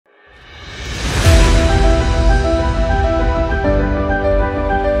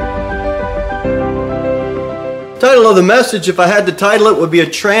Title of the message, if I had to title it, would be A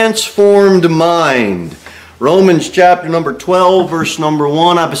Transformed Mind. Romans chapter number 12, verse number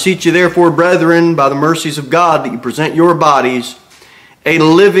 1. I beseech you therefore, brethren, by the mercies of God, that you present your bodies a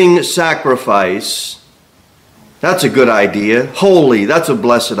living sacrifice. That's a good idea. Holy, that's a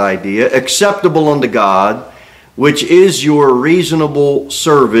blessed idea. Acceptable unto God, which is your reasonable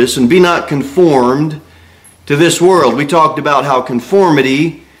service. And be not conformed to this world. We talked about how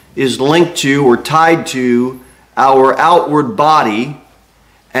conformity is linked to or tied to our outward body,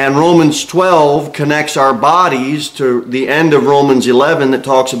 and Romans 12 connects our bodies to the end of Romans 11 that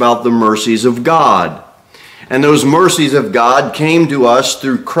talks about the mercies of God. And those mercies of God came to us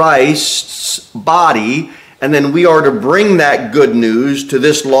through Christ's body, and then we are to bring that good news to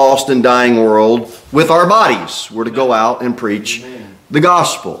this lost and dying world with our bodies. We're to go out and preach the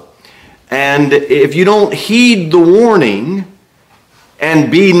gospel. And if you don't heed the warning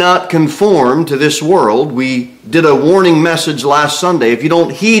and be not conformed to this world, we did a warning message last Sunday. If you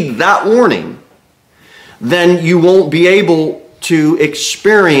don't heed that warning, then you won't be able to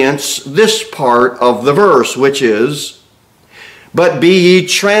experience this part of the verse, which is, but be ye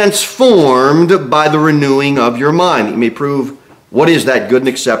transformed by the renewing of your mind. You may prove what is that good and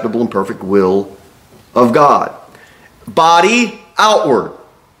acceptable and perfect will of God. Body outward.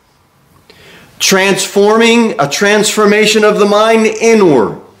 Transforming, a transformation of the mind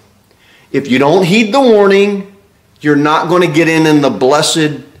inward. If you don't heed the warning, you're not going to get in the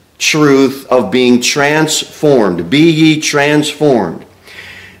blessed truth of being transformed. Be ye transformed.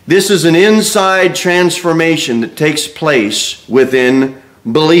 This is an inside transformation that takes place within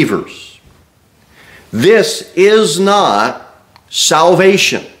believers. This is not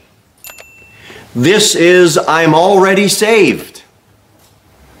salvation. This is, I'm already saved.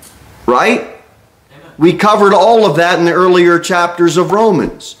 Right? We covered all of that in the earlier chapters of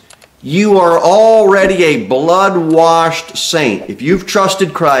Romans. You are already a blood-washed saint. If you've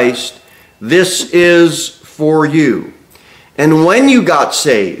trusted Christ, this is for you. And when you got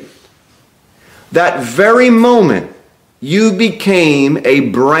saved, that very moment, you became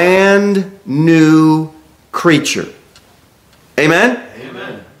a brand new creature. Amen?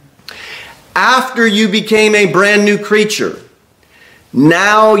 Amen. After you became a brand new creature,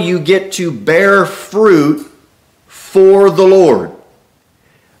 now you get to bear fruit for the Lord.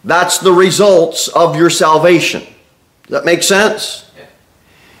 That's the results of your salvation. Does that make sense? Yeah.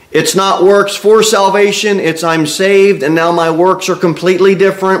 It's not works for salvation. It's I'm saved and now my works are completely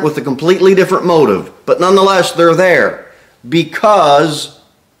different with a completely different motive. But nonetheless, they're there because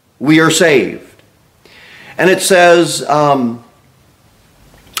we are saved. And it says, and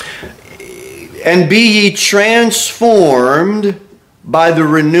be ye transformed by the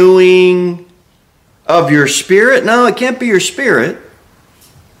renewing of your spirit. No, it can't be your spirit.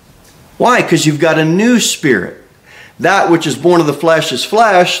 Why? Because you've got a new spirit. That which is born of the flesh is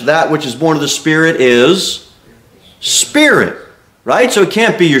flesh. That which is born of the spirit is spirit. Right? So it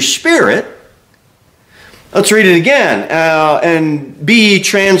can't be your spirit. Let's read it again. And be ye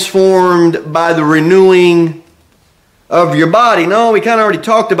transformed by the renewing of your body. No, we kind of already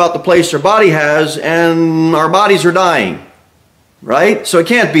talked about the place our body has, and our bodies are dying. Right? So it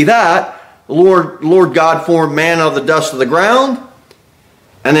can't be that. The Lord God formed man out of the dust of the ground.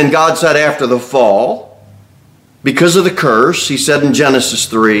 And then God said after the fall, because of the curse, he said in Genesis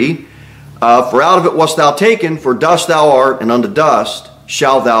 3, for out of it wast thou taken, for dust thou art, and unto dust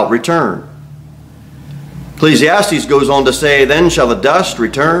shalt thou return. Ecclesiastes goes on to say, then shall the dust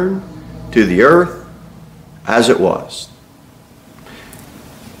return to the earth as it was.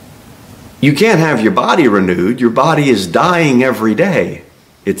 You can't have your body renewed. Your body is dying every day.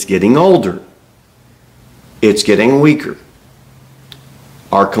 It's getting older. It's getting weaker.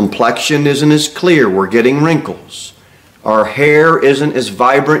 Our complexion isn't as clear. We're getting wrinkles. Our hair isn't as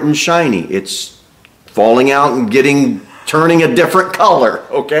vibrant and shiny. It's falling out and turning a different color,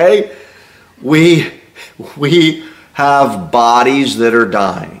 okay? We have bodies that are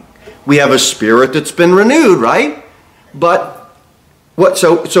dying. We have a spirit that's been renewed, right? But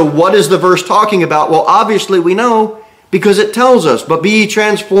so what is the verse talking about? Well, obviously we know because it tells us, but be ye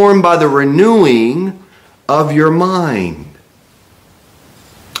transformed by the renewing of your mind.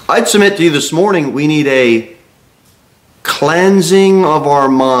 I'd submit to you this morning, we need a cleansing of our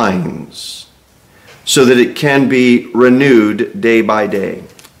minds so that it can be renewed day by day.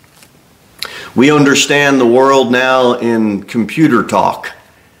 We understand the world now in computer talk.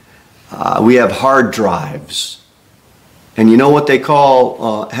 We have hard drives. And you know what they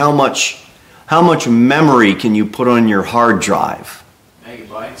call how much memory can you put on your hard drive?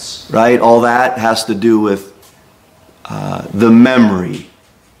 Megabytes. Right? All that has to do with the memory.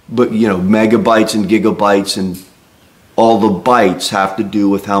 But, you know, megabytes and gigabytes and all the bytes have to do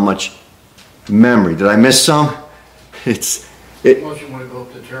with how much memory. Did I miss some? Most you want to go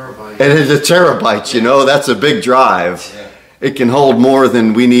up to terabytes. It is a terabyte, you know, that's a big drive. Yeah. It can hold more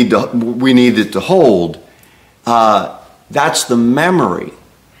than we need it to hold. That's the memory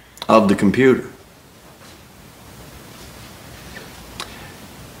of the computer.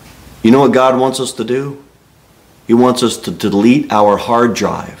 You know what God wants us to do? He wants us to delete our hard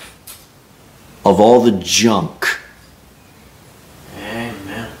drive of all the junk.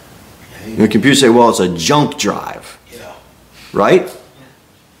 Amen. The computer say, well, it's a junk drive. Yeah. Right?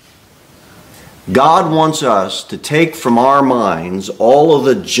 God wants us to take from our minds all of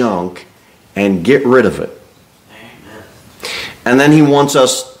the junk and get rid of it. Amen. And then He wants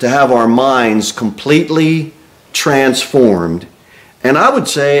us to have our minds completely transformed. And I would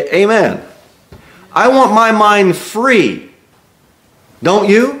say, amen. I want my mind free. Don't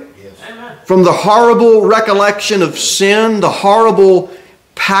you? Yes. Amen. From the horrible recollection of sin, the horrible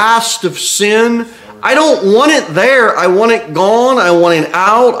past of sin. I don't want it there. I want it gone. I want it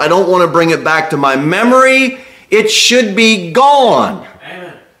out. I don't want to bring it back to my memory. It should be gone.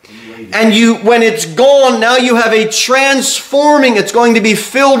 Amen. And when it's gone, now you have a transforming. It's going to be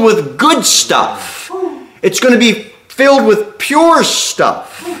filled with good stuff. It's going to be filled with pure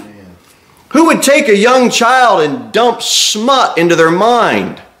stuff. Who would take a young child and dump smut into their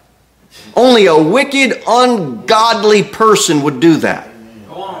mind? Only a wicked, ungodly person would do that.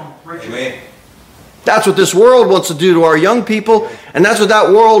 Go on, Richard. That's what this world wants to do to our young people, and that's what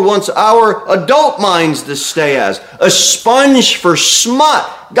that world wants our adult minds to stay as. A sponge for smut.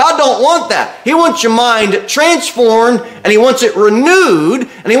 God don't want that. He wants your mind transformed, and He wants it renewed,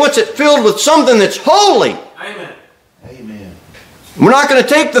 and He wants it filled with something that's holy. Amen. Amen. We're not going to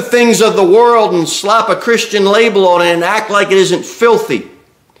take the things of the world and slap a Christian label on it and act like it isn't filthy.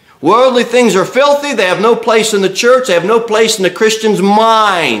 Worldly things are filthy. They have no place in the church. They have no place in the Christian's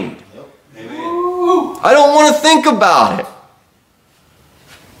mind. I don't want to think about it.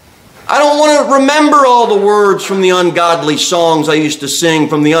 I don't want to remember all the words from the ungodly songs I used to sing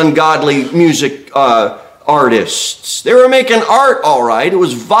from the ungodly music artists. They were making art all right. It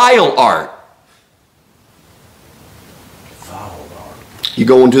was vile art. You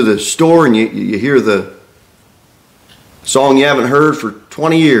go into the store and you hear the song you haven't heard for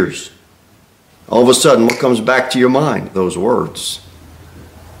 20 years. All of a sudden, what comes back to your mind? Those words.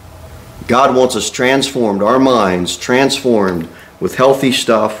 God wants us transformed, our minds transformed with healthy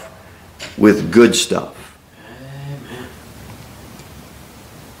stuff, with good stuff. Amen.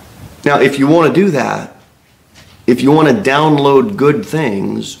 Now, if you want to do that, if you want to download good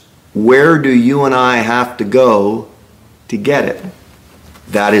things, where do you and I have to go to get it?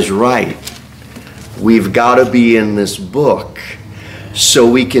 That is right. We've got to be in this book so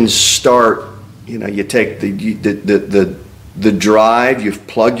we can start. You know, you take the drive, you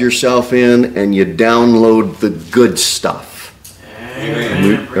plug yourself in, and you download the good stuff.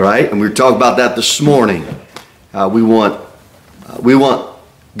 Amen. Right? And we were talking about that this morning. We want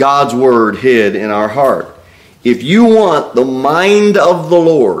God's Word hid in our heart. If you want the mind of the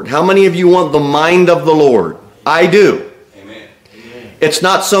Lord, how many of you want the mind of the Lord? I do. It's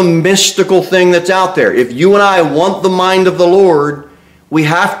not some mystical thing that's out there. If you and I want the mind of the Lord, we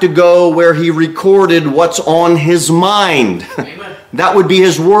have to go where He recorded what's on His mind. That would be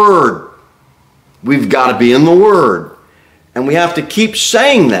His Word. We've got to be in the Word. And we have to keep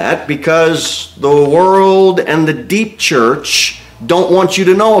saying that because the world and the deep church don't want you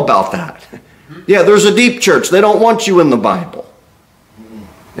to know about that. Yeah, there's a deep church. They don't want you in the Bible.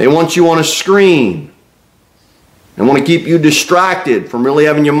 They want you on a screen. They want to keep you distracted from really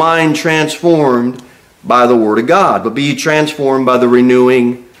having your mind transformed by the Word of God. But be ye transformed by the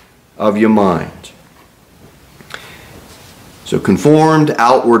renewing of your mind. So conformed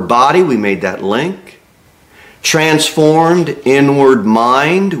outward body, we made that link. Transformed inward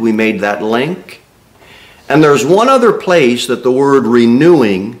mind, we made that link. And there's one other place that the word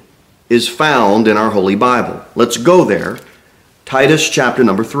renewing is found in our Holy Bible. Let's go there. Titus chapter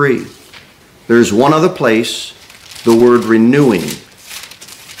number 3. There's one other place the word renewing.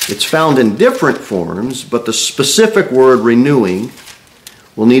 It's found in different forms, but the specific word renewing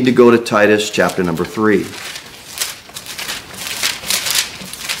will need to go to Titus chapter number 3.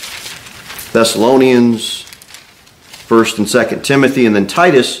 Thessalonians, 1st and 2nd Timothy, and then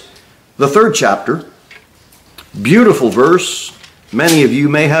Titus, the 3rd chapter. Beautiful verse. Many of you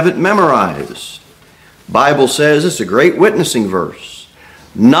may have it memorized. Bible says it's a great witnessing verse.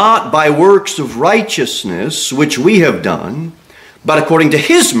 Not by works of righteousness which we have done, but according to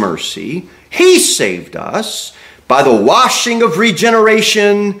His mercy, He saved us by the washing of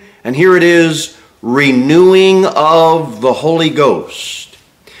regeneration, and here it is, renewing of the Holy Ghost.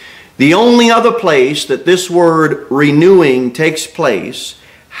 The only other place that this word renewing takes place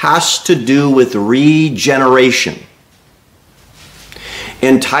has to do with regeneration.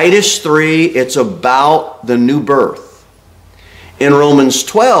 In Titus 3, it's about the new birth. In Romans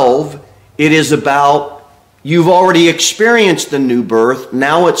 12, it is about you've already experienced the new birth.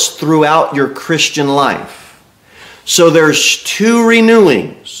 Now it's throughout your Christian life. So there's two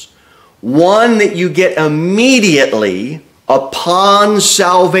renewings. One that you get immediately upon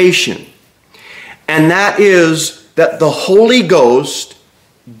salvation. And that is that the Holy Ghost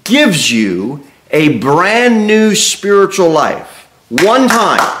gives you a brand new spiritual life. One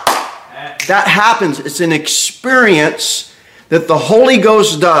time. That happens. It's an experience that the Holy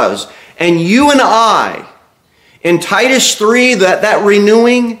Ghost does. And you and I, in Titus 3, that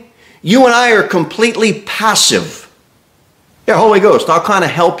renewing, you and I are completely passive. Yeah, Holy Ghost, I'll kind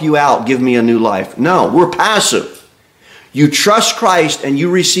of help you out, give me a new life. No, we're passive. You trust Christ and you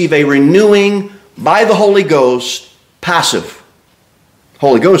receive a renewing by the Holy Ghost, passive.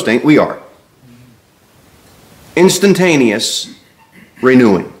 Holy Ghost ain't, we are. Instantaneous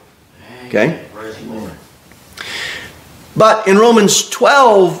renewing. Okay? But in Romans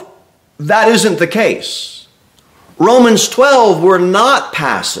 12, that isn't the case. Romans 12, we're not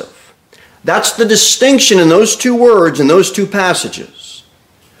passive. That's the distinction in those two words, in those two passages.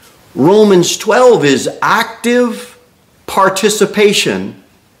 Romans 12 is active participation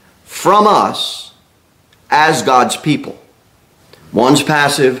from us as God's people. One's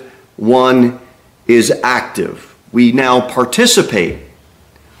passive, one is active. We now participate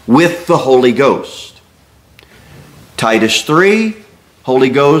with the Holy Ghost. Titus 3, Holy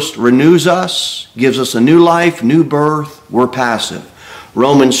Ghost renews us, gives us a new life, new birth. We're passive.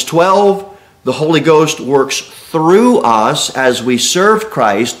 Romans 12, the Holy Ghost works through us as we serve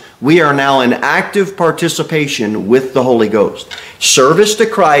Christ. We are now in active participation with the Holy Ghost. Service to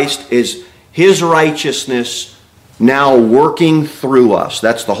Christ is His righteousness now working through us.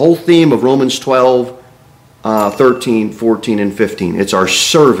 That's the whole theme of Romans 12, 13, 14, and 15. It's our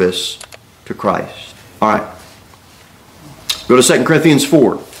service to Christ. All right. Go to 2 Corinthians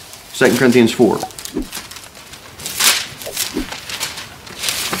 4. 2 Corinthians 4.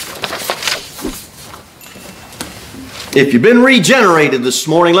 If you've been regenerated this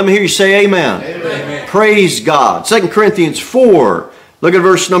morning, let me hear you say amen. Amen. Praise God. 2 Corinthians 4. Look at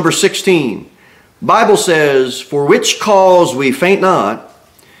verse number 16. Bible says, "For which cause we faint not,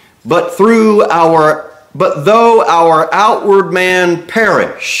 but though our outward man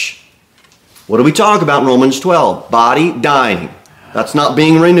perish." What do we talk about in Romans 12? Body dying. That's not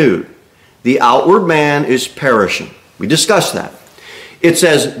being renewed. The outward man is perishing. We discussed that. It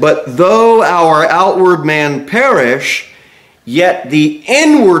says, "But though our outward man perish, yet the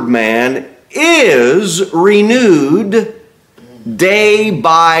inward man is renewed day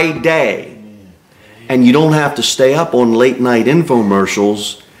by day." And you don't have to stay up on late night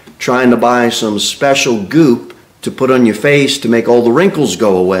infomercials trying to buy some special goop to put on your face to make all the wrinkles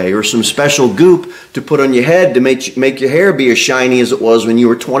go away, or some special goop to put on your head to make your hair be as shiny as it was when you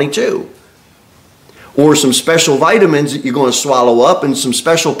were 22. Or some special vitamins that you're going to swallow up, and some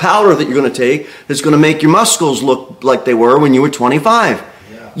special powder that you're going to take that's going to make your muscles look like they were when you were 25.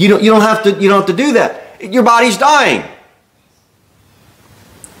 Yeah. You don't have to do that. Your body's dying.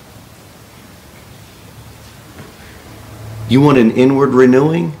 You want an inward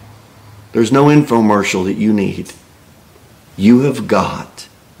renewing? There's no infomercial that you need. You have got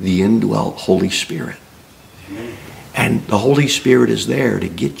the indwelt Holy Spirit. Amen. And the Holy Spirit is there to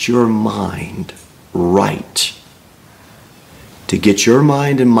get your mind right. To get your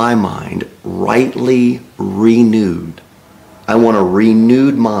mind and my mind rightly renewed. I want a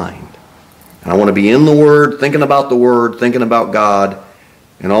renewed mind. And I want to be in the Word, thinking about the Word, thinking about God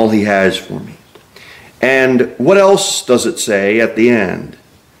and all He has for me. And what else does it say at the end?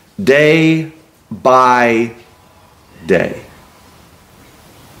 Day by day.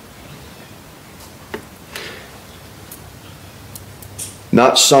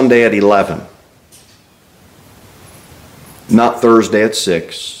 Not Sunday at 11. Not Thursday at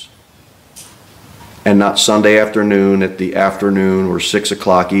 6. And not Sunday afternoon at the afternoon or 6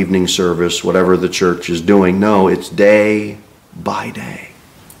 o'clock evening service, whatever the church is doing. No, it's day by day.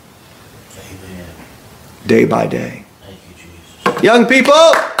 Amen. Day by day. Thank you, Jesus. Young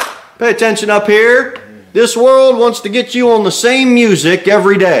people, pay attention up here. This world wants to get you on the same music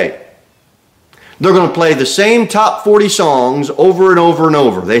every day. They're going to play the same top 40 songs over and over and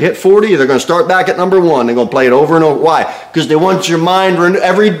over. They hit 40, they're going to start back at number 1. They're going to play it over and over. Why? Because they want your mind renewed.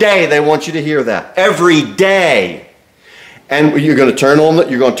 Every day they want you to hear that. Every day. And you're going to turn on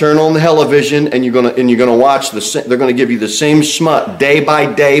the television, and you're going to watch they're going to give you the same smut day by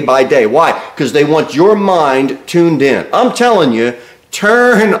day by day. Why? Because they want your mind tuned in. I'm telling you,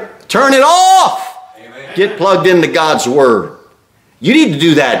 turn it off. Amen. Get plugged into God's Word. You need to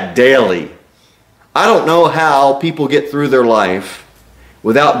do that daily. I don't know how people get through their life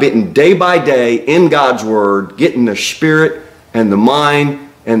without being day by day in God's Word, getting the spirit and the mind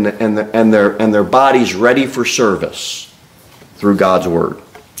and their bodies ready for service through God's Word.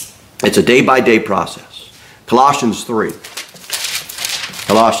 It's a day-by-day process. Colossians 3.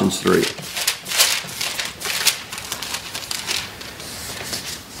 Colossians 3.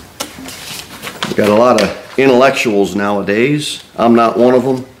 We've got a lot of intellectuals nowadays. I'm not one of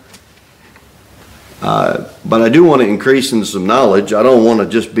them. But I do want to increase in some knowledge. I don't want to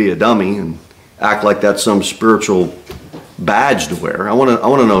just be a dummy and act like that's some spiritual badge to wear. I want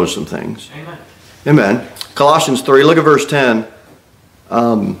to know some things. Amen. Amen. Colossians 3, look at verse 10.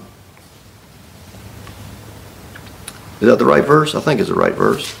 Is that the right verse? I think it's the right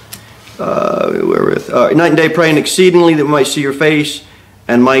verse. Night and day praying exceedingly that we might see your face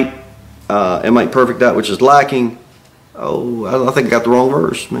and might perfect that which is lacking. Oh, I think I got the wrong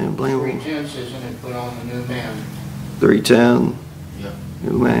verse, man. 3:10 says, and it put on the new man. 3:10. Yeah.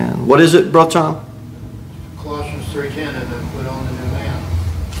 New man. What is it, Brother Tom? Colossians 3:10, and then put on the new man.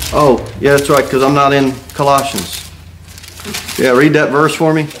 Oh, yeah, that's right, because I'm not in Colossians. Yeah, read that verse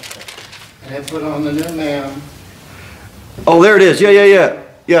for me. And it put on the new man. Oh, there it is.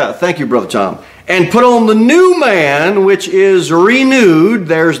 Yeah, thank you, Brother Tom. And put on the new man, which is renewed.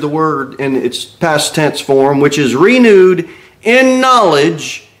 There's the word in its past tense form, which is renewed in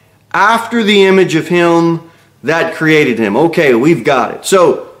knowledge after the image of him that created him. Okay, we've got it.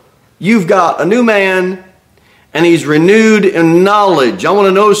 So, you've got a new man, and he's renewed in knowledge. I want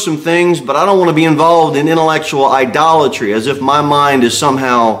to know some things, but I don't want to be involved in intellectual idolatry as if my mind is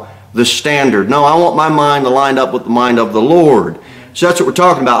somehow the standard. No, I want my mind to line up with the mind of the Lord. So that's what we're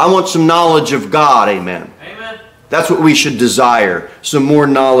talking about. I want some knowledge of God. Amen. Amen. That's what we should desire, some more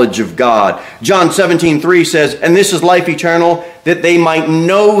knowledge of God. John 17:3 says, and this is life eternal, that they might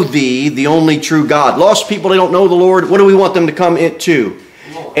know thee, the only true God. Lost people, they don't know the Lord. What do we want them to come into?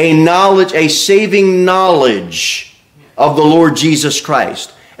 A saving knowledge of the Lord Jesus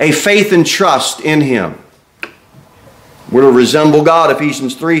Christ. A faith and trust in him. We're to resemble God,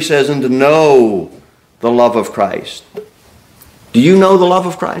 Ephesians 3 says, and to know the love of Christ. Do you know the love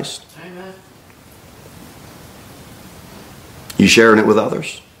of Christ? Amen. You sharing it with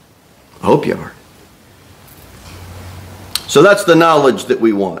others? I hope you are. So that's the knowledge that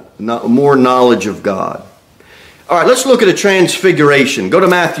we want. More knowledge of God. All right, let's look at a transfiguration. Go to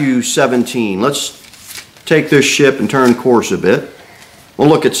Matthew 17. Let's take this ship and turn course a bit. We'll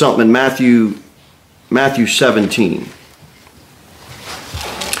look at something in Matthew 17.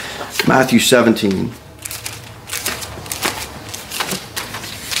 Matthew 17.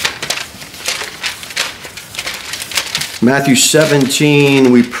 Matthew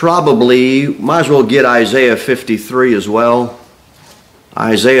 17, we probably might as well get Isaiah 53 as well.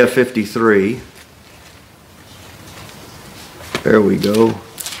 Isaiah 53. There we go.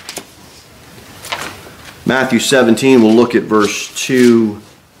 Matthew 17, we'll look at verse 2.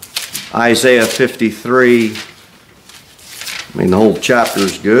 Isaiah 53. I mean, the whole chapter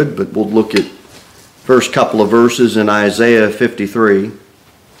is good, but we'll look at first couple of verses in Isaiah 53.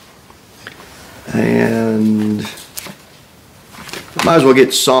 And might as well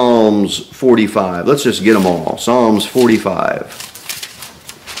get Psalms 45. Let's just get them all. Psalms 45.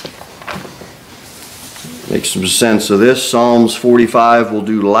 Make some sense of this. Psalms 45 we'll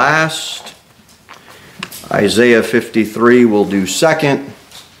do last. Isaiah 53 we'll do second.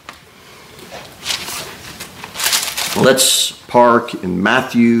 Let's park in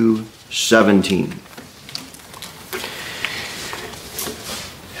Matthew 17.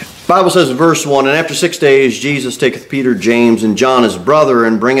 The Bible says in verse 1, and after 6 days Jesus taketh Peter, James, and John his brother,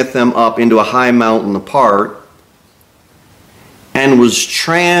 and bringeth them up into a high mountain apart, and was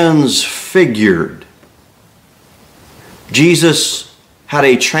transfigured. Jesus had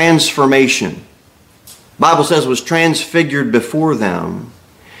a transformation. The Bible says was transfigured before them,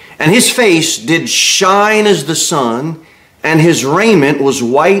 and his face did shine as the sun, and his raiment was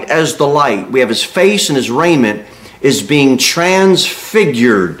white as the light. We have his face, and his raiment is being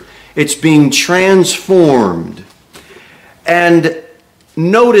transfigured. It's being transformed. And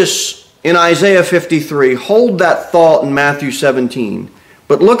notice in Isaiah 53, hold that thought in Matthew 17.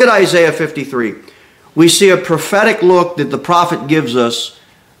 But look at Isaiah 53. We see a prophetic look that the prophet gives us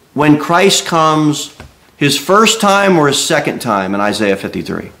when Christ comes his first time or his second time in Isaiah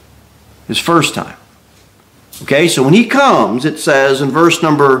 53. His first time. Okay, so when he comes, it says in verse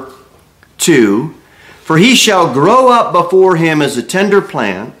number 2, "For he shall grow up before him as a tender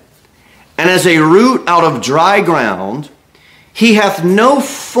plant, and as a root out of dry ground. He hath no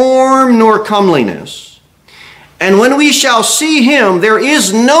form nor comeliness. And when we shall see him, there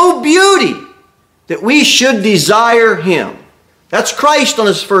is no beauty that we should desire him." That's Christ on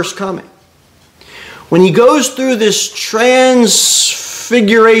his first coming. When he goes through this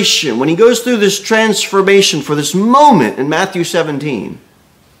transfiguration, when he goes through this transformation for this moment in Matthew 17,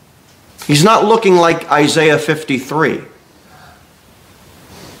 he's not looking like Isaiah 53.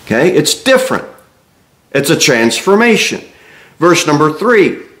 Okay, it's different. It's a transformation. Verse number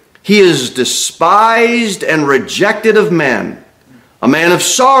 3, "He is despised and rejected of men, a man of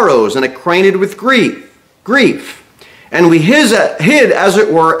sorrows and acquainted with grief. And we hid, as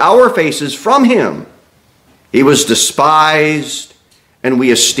it were, our faces from him. He was despised, and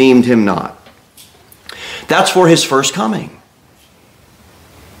we esteemed him not." That's for his first coming.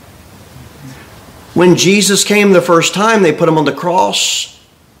 When Jesus came the first time, they put him on the cross.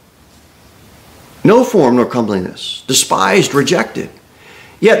 No form nor comeliness, despised, rejected.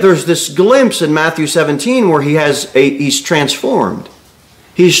 Yet there's this glimpse in Matthew 17 where he's transformed.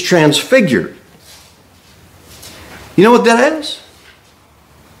 He's transfigured. You know what that is?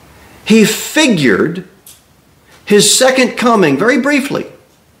 He figured his second coming very briefly.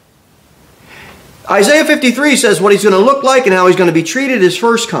 Isaiah 53 says what he's going to look like and how he's going to be treated his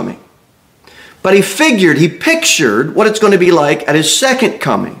first coming. But he pictured what it's going to be like at his second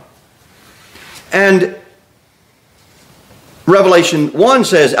coming. And Revelation 1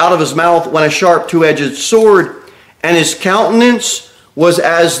 says, "Out of his mouth went a sharp two-edged sword, and his countenance was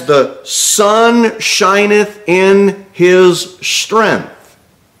as the sun shineth in his strength."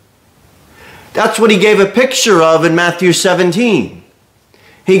 That's what he gave a picture of in Matthew 17.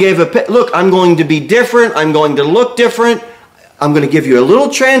 He gave look, I'm going to be different. I'm going to look different. I'm going to give you a little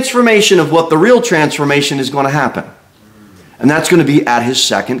transformation of what the real transformation is going to happen. And that's going to be at his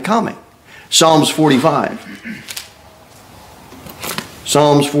second coming. Psalms 45.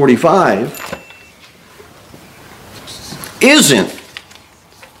 Psalms 45 isn't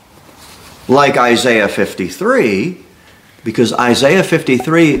like Isaiah 53, because Isaiah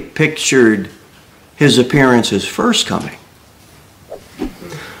 53 pictured his appearance his first coming.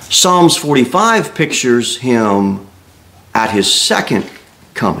 Psalms 45 pictures him at his second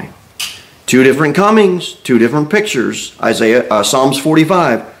coming. Two different comings, two different pictures. Psalms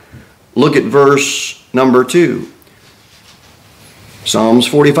 45. Look at verse number 2. Psalms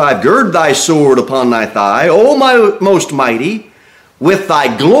 45. "Gird thy sword upon thy thigh, O my most mighty, with thy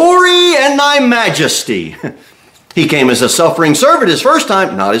glory and thy majesty." He came as a suffering servant his first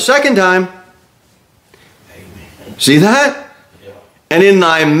time, not his second time. Amen. See that? Yeah. "And in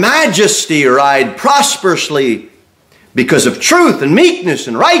thy majesty ride prosperously, because of truth and meekness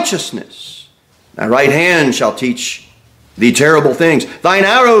and righteousness. Thy right hand shall teach thee terrible things. Thine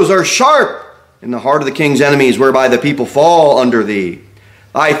arrows are sharp in the heart of the king's enemies, whereby the people fall under thee.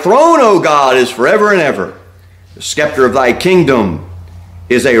 Thy throne, O God, is forever and ever. The scepter of thy kingdom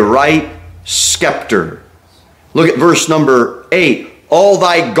is a right scepter." Look at verse number 8. "All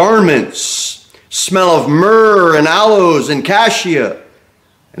thy garments smell of myrrh and aloes and cassia,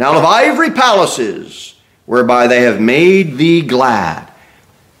 and out of ivory palaces, whereby they have made thee glad."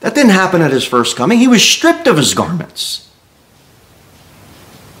 That didn't happen at his first coming. He was stripped of his garments.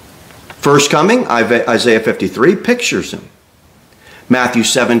 First coming, Isaiah 53 pictures him. Matthew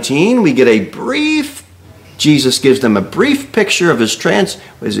 17, we get Jesus gives them a brief picture of his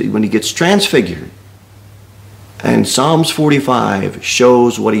when he gets transfigured. And Psalms 45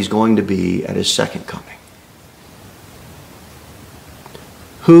 shows what he's going to be at his second coming.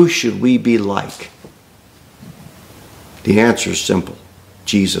 Who should we be like? The answer is simple: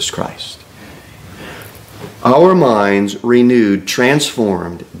 Jesus Christ. Our minds renewed,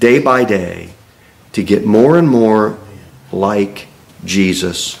 transformed day by day to get more and more like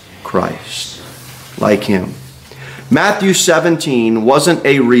Jesus Christ. Like him. Matthew 17 wasn't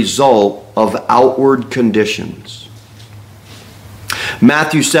a result of outward conditions.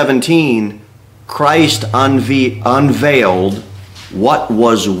 Matthew 17, Christ unveiled what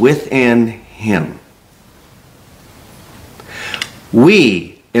was within him.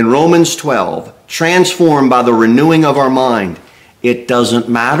 We, in Romans 12, transformed by the renewing of our mind. It doesn't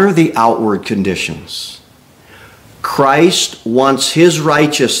matter the outward conditions. Christ wants his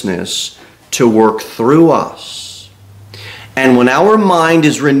righteousness to work through us. And when our mind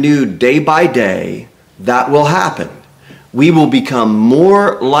is renewed day by day, that will happen. We will become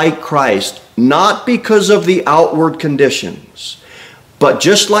more like Christ, not because of the outward conditions, But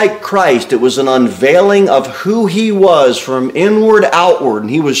just like Christ, it was an unveiling of who He was from inward outward, and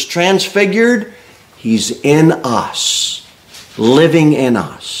He was transfigured. He's in us, living in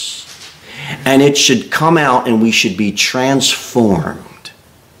us. And it should come out and we should be transformed.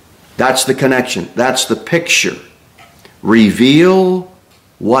 That's the connection. That's the picture. Reveal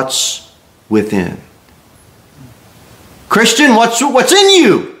what's within. Christian, what's in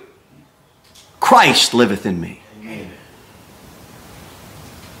you? Christ liveth in me.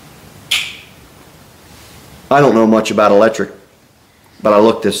 I don't know much about electric, but I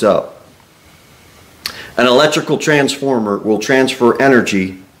looked this up. An electrical transformer will transfer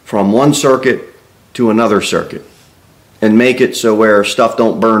energy from one circuit to another circuit and make it so where stuff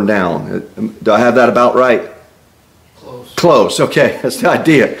don't burn down. Do I have that about right? Close. Close, okay, that's the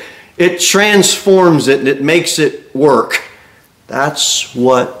idea. It transforms it and it makes it work. That's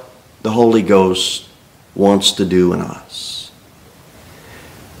what the Holy Ghost wants to do in us.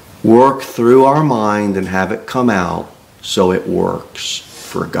 Work through our mind and have it come out so it works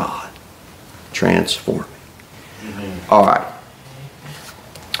for God. Transforming. All right.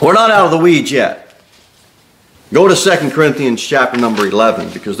 We're not out of the weeds yet. Go to 2 Corinthians chapter number 11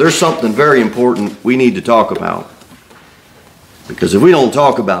 because there's something very important we need to talk about. Because if we don't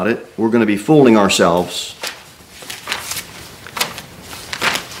talk about it, we're going to be fooling ourselves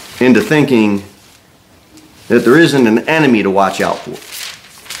into thinking that there isn't an enemy to watch out for.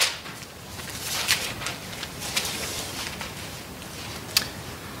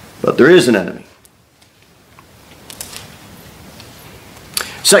 But there is an enemy.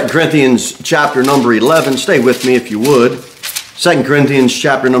 2 Corinthians chapter number 11. Stay with me if you would. 2 Corinthians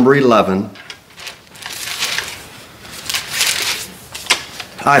chapter number 11.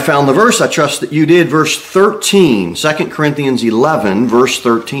 I found the verse. I trust that you did. Verse 13. 2 Corinthians 11, verse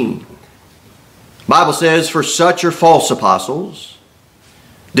 13. The Bible says, "For such are false apostles,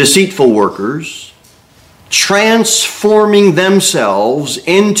 deceitful workers, transforming themselves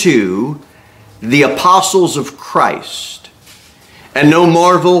into the apostles of Christ. And no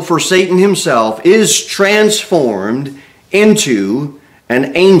marvel, for Satan himself is transformed into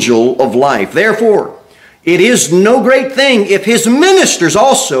an angel of light. Therefore, it is no great thing if his ministers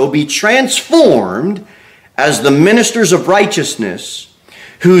also be transformed as the ministers of righteousness,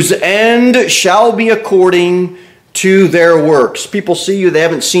 whose end shall be according to their works." People see you, they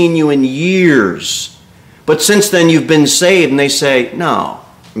haven't seen you in years. But since then you've been saved, and they say, "No,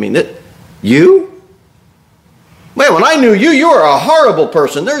 I mean, you? Wait, when I knew you, you were a horrible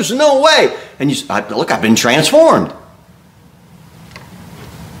person. There's no way." And you say, "Look, I've been transformed."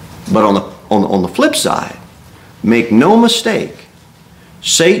 But on the flip side, make no mistake,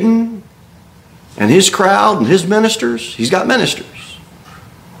 Satan and his crowd and his ministers, he's got ministers.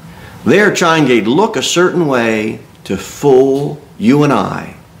 They're trying to look a certain way to fool you and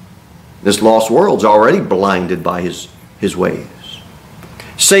I. This lost world's already blinded by his ways.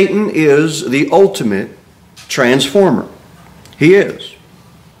 Satan is the ultimate transformer. He is.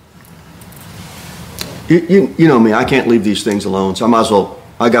 You know me, I can't leave these things alone, so I might as well.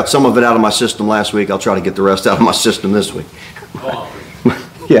 I got some of it out of my system last week. I'll try to get the rest out of my system this week. Go on.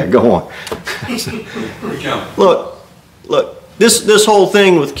 Yeah, go on. Look. This whole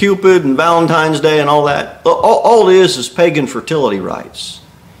thing with Cupid and Valentine's Day and all that, all it is pagan fertility rites.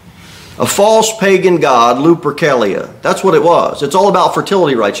 A false pagan god, Lupercalia. That's what it was. It's all about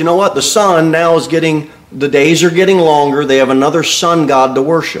fertility rites. You know what? The sun now is the days are getting longer. They have another sun god to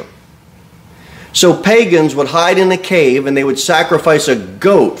worship. So pagans would hide in a cave and they would sacrifice a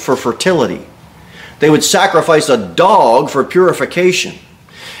goat for fertility. They would sacrifice a dog for purification.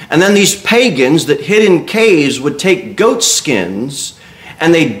 And then these pagans that hid in caves would take goat skins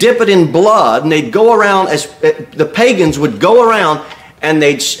and they'd dip it in blood, and they'd go around, as the pagans would go around and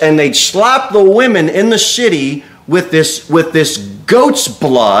they'd slap the women in the city with this goat's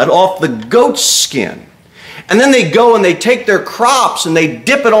blood off the goat's skin. And then they'd go and they'd take their crops and they'd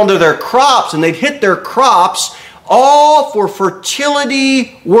dip it onto their crops and they'd hit their crops, all for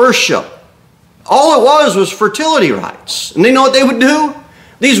fertility worship. All it was fertility rites. And you know what they would do?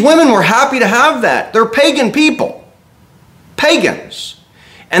 These women were happy to have that. They're pagan people. Pagans.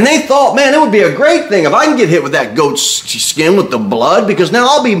 And they thought, man, it would be a great thing if I can get hit with that goat's skin with the blood, because now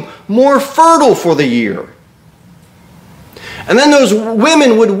I'll be more fertile for the year. And then those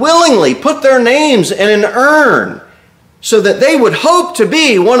women would willingly put their names in an urn so that they would hope to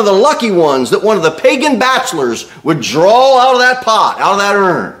be one of the lucky ones that one of the pagan bachelors would draw out of that pot, out of that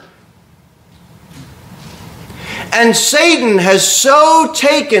urn. And Satan has so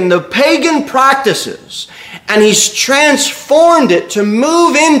taken the pagan practices and he's transformed it to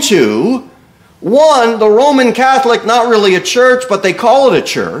move into One, the Roman Catholic, not really a church, but they call it a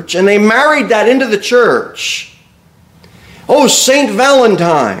church, and they married that into the church. Oh, St.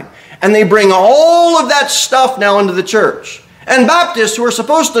 Valentine. And they bring all of that stuff now into the church. And Baptists, who are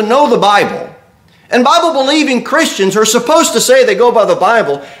supposed to know the Bible, and Bible-believing Christians who are supposed to say they go by the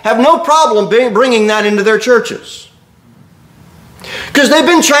Bible, have no problem bringing that into their churches. Because they've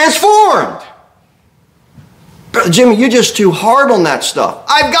been transformed. Brother Jimmy, you're just too hard on that stuff.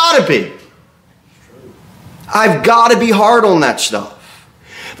 I've got to be. I've got to be hard on that stuff.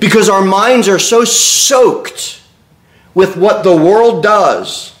 Because our minds are so soaked with what the world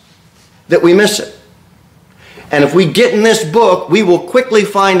does that we miss it. And if we get in this book, we will quickly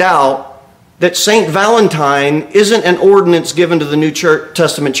find out that St. Valentine isn't an ordinance given to the New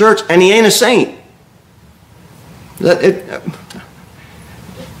Testament church, and he ain't a saint. I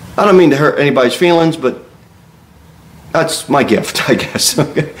don't mean to hurt anybody's feelings, but that's my gift, I guess.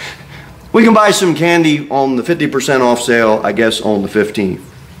 We can buy some candy on the 50% off sale, I guess, on the 15th.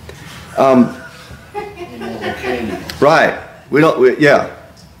 Right. Yeah.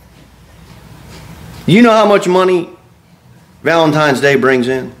 You know how much money Valentine's Day brings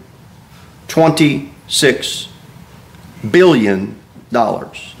in? $26 billion.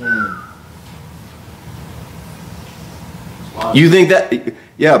 You think that,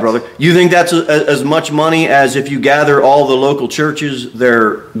 yeah, brother, you think that's as much money as if you gather all the local churches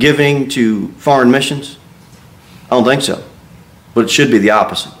they're giving to foreign missions? I don't think so. But it should be the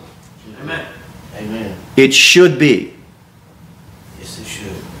opposite. Amen. Amen. It should be. Yes, it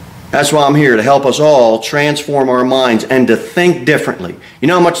should. That's why I'm here, to help us all transform our minds and to think differently. You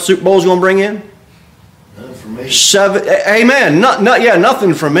know how much the Super Bowl's going to bring in? Nothing for me. Amen.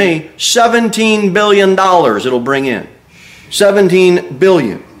 Nothing from me. $17 billion it'll bring in. 17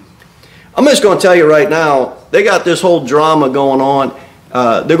 billion. I'm just going to tell you right now, they got this whole drama going on.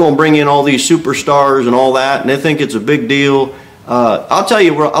 They're going to bring in all these superstars and all that, and they think it's a big deal. I'll tell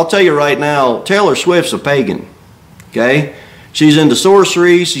you right now, Taylor Swift's a pagan. Okay? She's into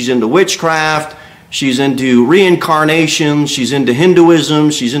sorcery, she's into witchcraft, she's into reincarnation, she's into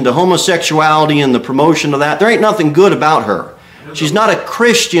Hinduism, she's into homosexuality and the promotion of that. There ain't nothing good about her. She's not a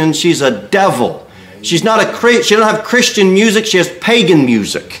Christian, she's a devil. She's not she don't have Christian music, she has pagan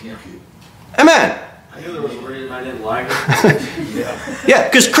music. Amen. I knew there was a reason I didn't like it. Yeah,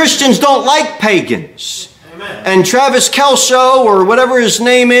 because Christians don't like pagans. Amen. And Travis Kelso, or whatever his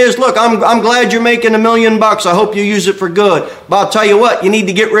name is, look, I'm glad you're making $1 million. I hope you use it for good. But I'll tell you what, you need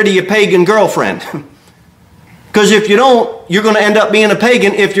to get rid of your pagan girlfriend. Because if you don't, you're going to end up being a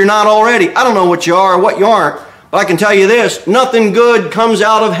pagan if you're not already. I don't know what you are or what you aren't. But I can tell you this, nothing good comes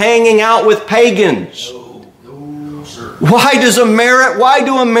out of hanging out with pagans. No, sir. Why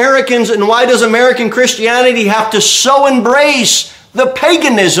do Americans and why does American Christianity have to so embrace the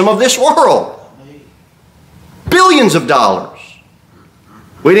paganism of this world? Billions of dollars.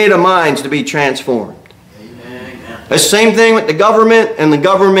 We need our minds to be transformed. Amen. The same thing with the government and the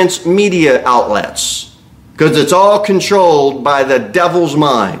government's media outlets. Because it's all controlled by the devil's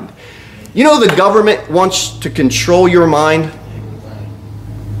mind. You know the government wants to control your mind?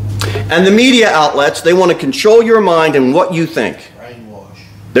 And the media outlets, they want to control your mind and what you think. Brainwash.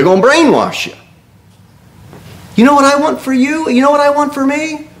 They're going to brainwash you. You know what I want for you? You know what I want for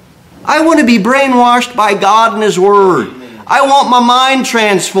me? I want to be brainwashed by God and His Word. I want my mind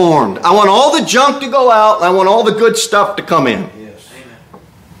transformed. I want all the junk to go out, and I want all the good stuff to come in. Yes. Amen.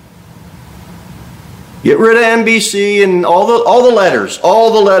 Get rid of NBC and all the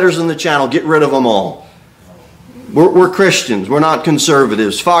letters in the channel. Get rid of them all. We're Christians. We're not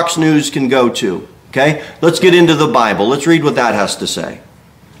conservatives. Fox News can go too. Okay? Let's get into the Bible. Let's read what that has to say.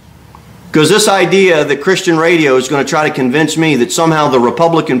 Because this idea that Christian radio is going to try to convince me that somehow the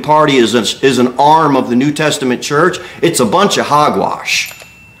Republican Party is an arm of the New Testament church, it's a bunch of hogwash.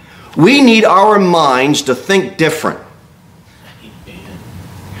 We need our minds to think different.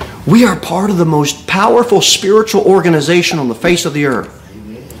 We are part of the most powerful spiritual organization on the face of the earth.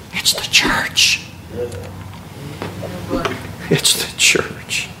 It's the church. It's the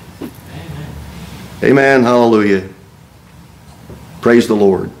church. Amen. Hallelujah. Praise the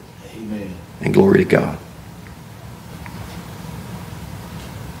Lord. Amen. And glory to God.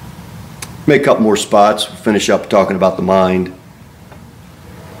 Make a couple more spots. We'll finish up talking about the mind.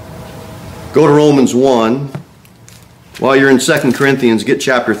 Go to Romans 1. While you're in 2 Corinthians, get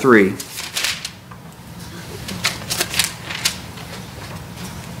chapter 3.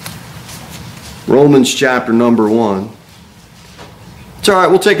 Romans chapter number 1. It's all right,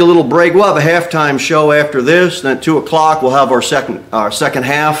 we'll take a little break. We'll have a halftime show after this. Then at 2 o'clock, we'll have our second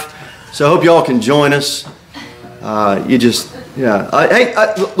half. So I hope you all can join us. You just Yeah.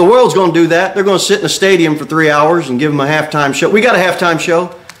 The world's going to do that. They're going to sit in a stadium for 3 hours and give them a halftime show. We got a halftime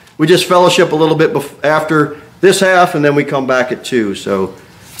show. We just fellowship a little bit after this half, and then we come back at 2. So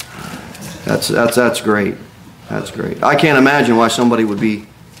that's great. That's great. I can't imagine why somebody would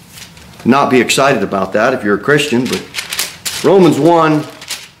not be excited about that if you're a Christian. But Romans 1,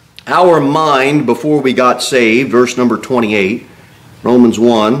 our mind before we got saved, verse number 28. Romans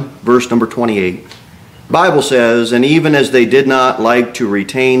 1, verse number 28. The Bible says, and even as they did not like to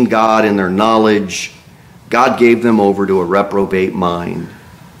retain God in their knowledge, God gave them over to a reprobate mind.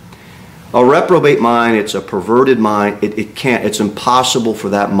 A reprobate mind, it's a perverted mind. It's impossible for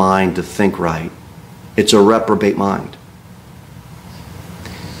that mind to think right. It's a reprobate mind.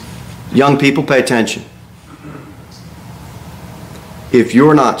 Young people, pay attention. If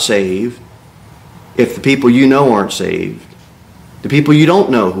you're not saved, if the people you know aren't saved, the people you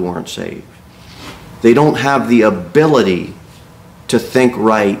don't know who aren't saved, they don't have the ability to think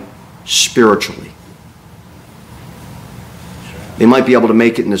right spiritually. They might be able to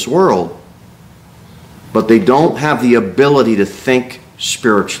make it in this world, but they don't have the ability to think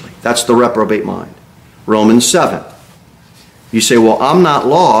spiritually. That's the reprobate mind. Romans 7. You say, well, I'm not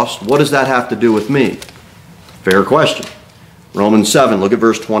lost. What does that have to do with me? Fair question. Romans 7, look at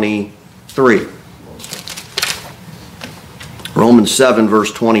verse 23. Romans 7,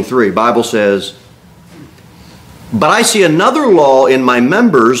 verse 23. Bible says, but I see another law in my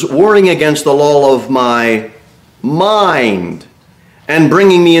members, warring against the law of my mind, and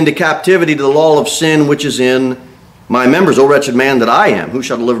bringing me into captivity to the law of sin which is in my members. O wretched man that I am, who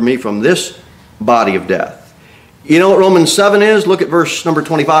shall deliver me from this body of death? You know what Romans 7 is? Look at verse number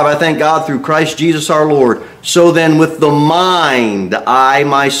 25. I thank God through Christ Jesus our Lord. So then with the mind I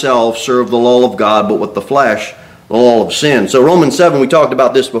myself serve the law of God, but with the flesh the law of sin. So Romans 7, we talked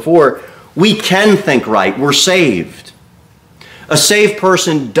about this before. We can think right. We're saved. A saved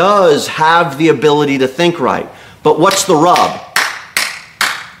person does have the ability to think right. But what's the rub?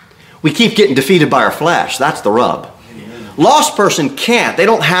 We keep getting defeated by our flesh. That's the rub. Lost person can't. They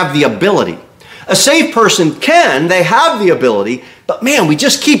don't have the ability. A saved person can. They have the ability. But man, we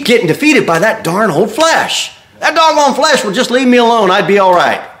just keep getting defeated by that darn old flesh. That doggone flesh will just leave me alone. I'd be all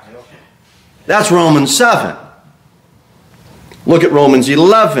right. That's Romans 7. Look at Romans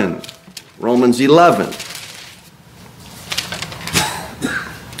 11. Romans 11.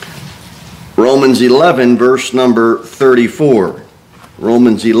 Romans 11, verse number 34.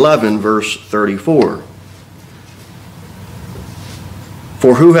 Romans 11, verse 34.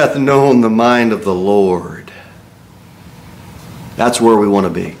 For who hath known the mind of the Lord? That's where we want to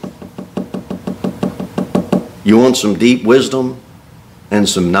be. You want some deep wisdom and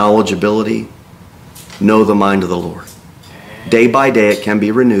some knowledgeability? Know the mind of the Lord. Day by day it can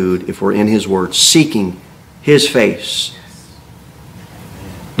be renewed if we're in His Word, seeking His face.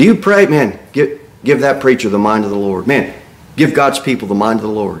 Do you pray? Man, give that preacher the mind of the Lord. Man, give God's people the mind of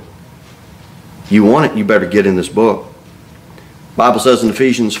the Lord. You want it, you better get in this book. The Bible says in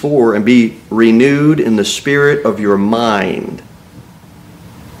Ephesians 4, and be renewed in the spirit of your mind.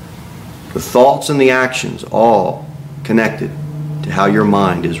 The thoughts and the actions all connected to how your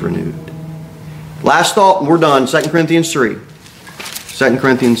mind is renewed. Last thought, and we're done. 2 Corinthians 3. 2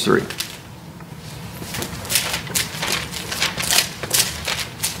 Corinthians 3.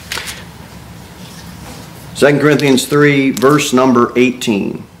 Second Corinthians 3, verse number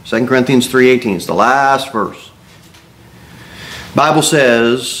 18. 2 Corinthians 3:18. It's the last verse. Bible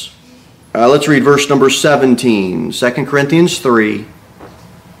says, let's read verse number 17. 2 Corinthians 3,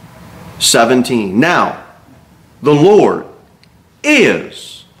 17. Now, the Lord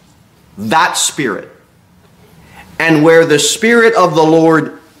is that Spirit. And where the Spirit of the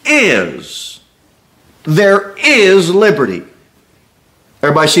Lord is, there is liberty.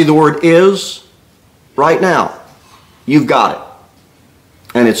 Everybody see the word is? Right now. You've got it.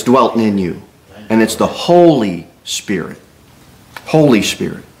 And it's dwelt in you. And it's the Holy Spirit. Holy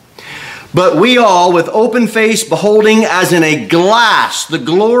Spirit. But we all, with open face, beholding as in a glass the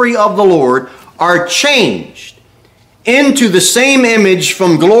glory of the Lord, are changed into the same image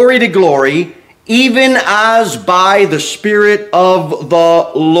from glory to glory, even as by the Spirit of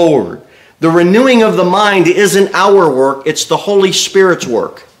the Lord. The renewing of the mind isn't our work, it's the Holy Spirit's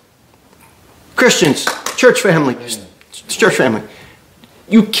work. Christians, church family,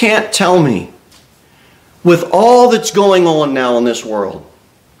 you can't tell me, with all that's going on now in this world,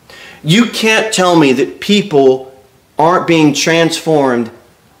 you can't tell me that people aren't being transformed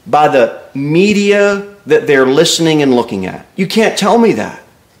by the media that they're listening and looking at. You can't tell me that.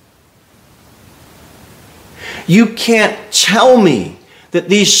 You can't tell me that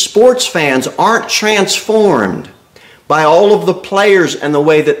these sports fans aren't transformed by all of the players and the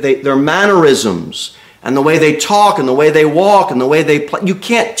way that their mannerisms and the way they talk and the way they walk and the way they play. You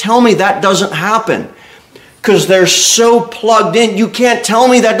can't tell me that doesn't happen because they're so plugged in. You can't tell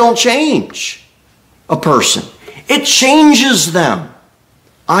me that don't change a person. It changes them.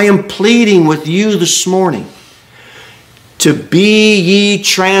 I am pleading with you this morning to be ye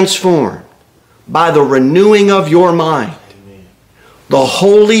transformed by the renewing of your mind. The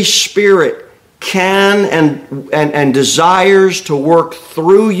Holy Spirit can and desires to work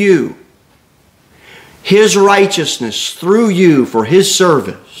through you, His righteousness through you for His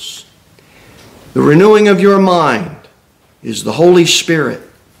service. The renewing of your mind is the Holy Spirit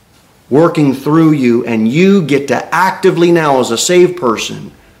working through you, and you get to actively now, as a saved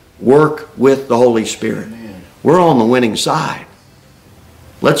person, work with the Holy Spirit. Amen. We're on the winning side.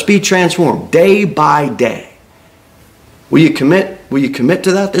 Let's be transformed day by day. Will you commit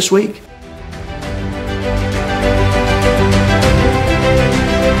to that this week?